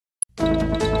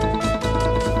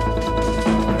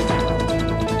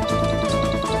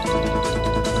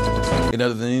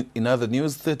In other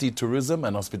news, 30 tourism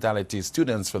and hospitality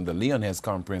students from the Leon Hess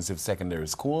Secondary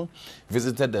School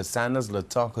visited the Sandals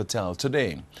Hotel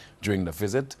today. During the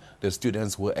visit, the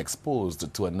students were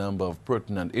exposed to a number of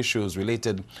pertinent issues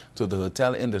related to the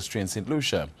hotel industry in St.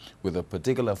 Lucia, with a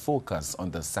particular focus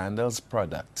on the Sandals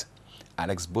product.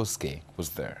 Alex Busque was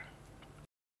there.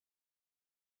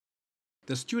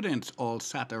 The students all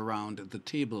sat around the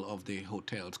table of the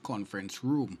hotel's conference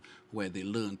room, where they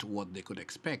learned what they could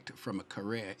expect from a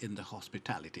career in the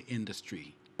hospitality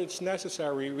industry. It's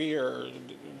necessary. We are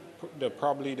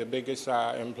probably the biggest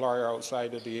employer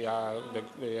outside of the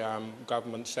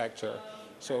government sector.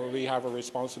 So we have a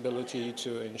responsibility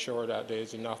to ensure that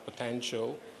there's enough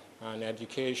potential and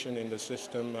education in the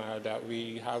system, that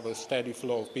we have a steady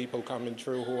flow of people coming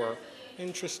through who are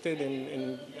interested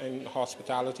in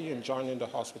hospitality and joining the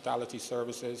hospitality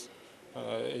services.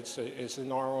 It's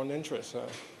in our own interest.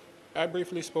 I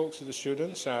briefly spoke to the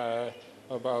students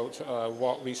about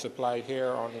what we supply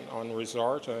here on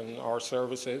resort and our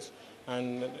services,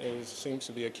 and it seems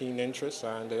to be a keen interest,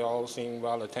 and they all seem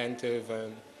well attentive,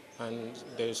 and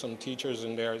there's some teachers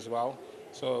in there as well.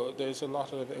 So there's a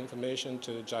lot of information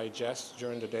to digest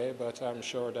during the day, but I'm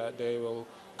sure that they will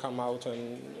come out,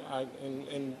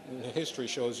 and history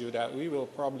shows you that we will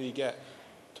probably get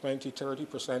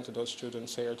 20–30% of those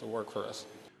students here to work for us.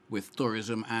 With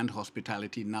tourism and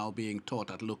hospitality now being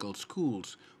taught at local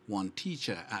schools, one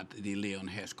teacher at the Leon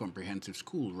Hess Comprehensive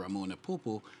School, Ramona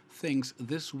Popo, thinks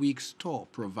this week's tour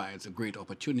provides a great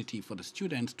opportunity for the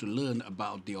students to learn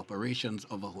about the operations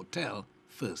of a hotel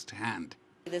firsthand.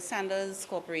 The Sandals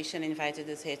Corporation invited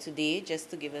us here today just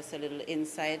to give us a little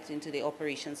insight into the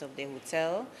operations of the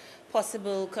hotel,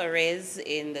 possible careers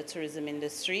in the tourism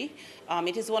industry.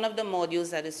 It is one of the modules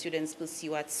that the students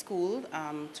pursue at school,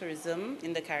 tourism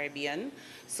in the Caribbean.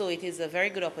 So it is a very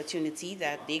good opportunity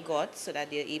that they got so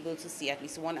that they're able to see at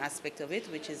least one aspect of it,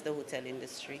 which is the hotel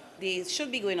industry. They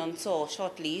should be going on tour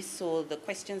shortly, so the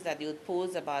questions that they would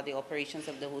pose about the operations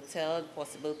of the hotel,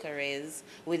 possible careers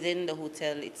within the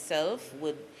hotel itself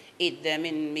would aid them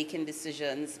in making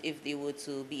decisions if they were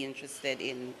to be interested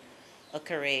in a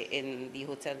career in the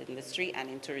hotel industry and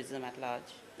in tourism at large.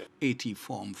 80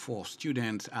 Form 4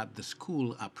 students at the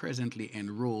school are presently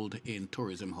enrolled in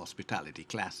tourism hospitality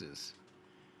classes.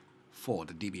 For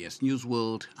the DBS News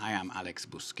World, I am Alex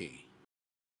Busque.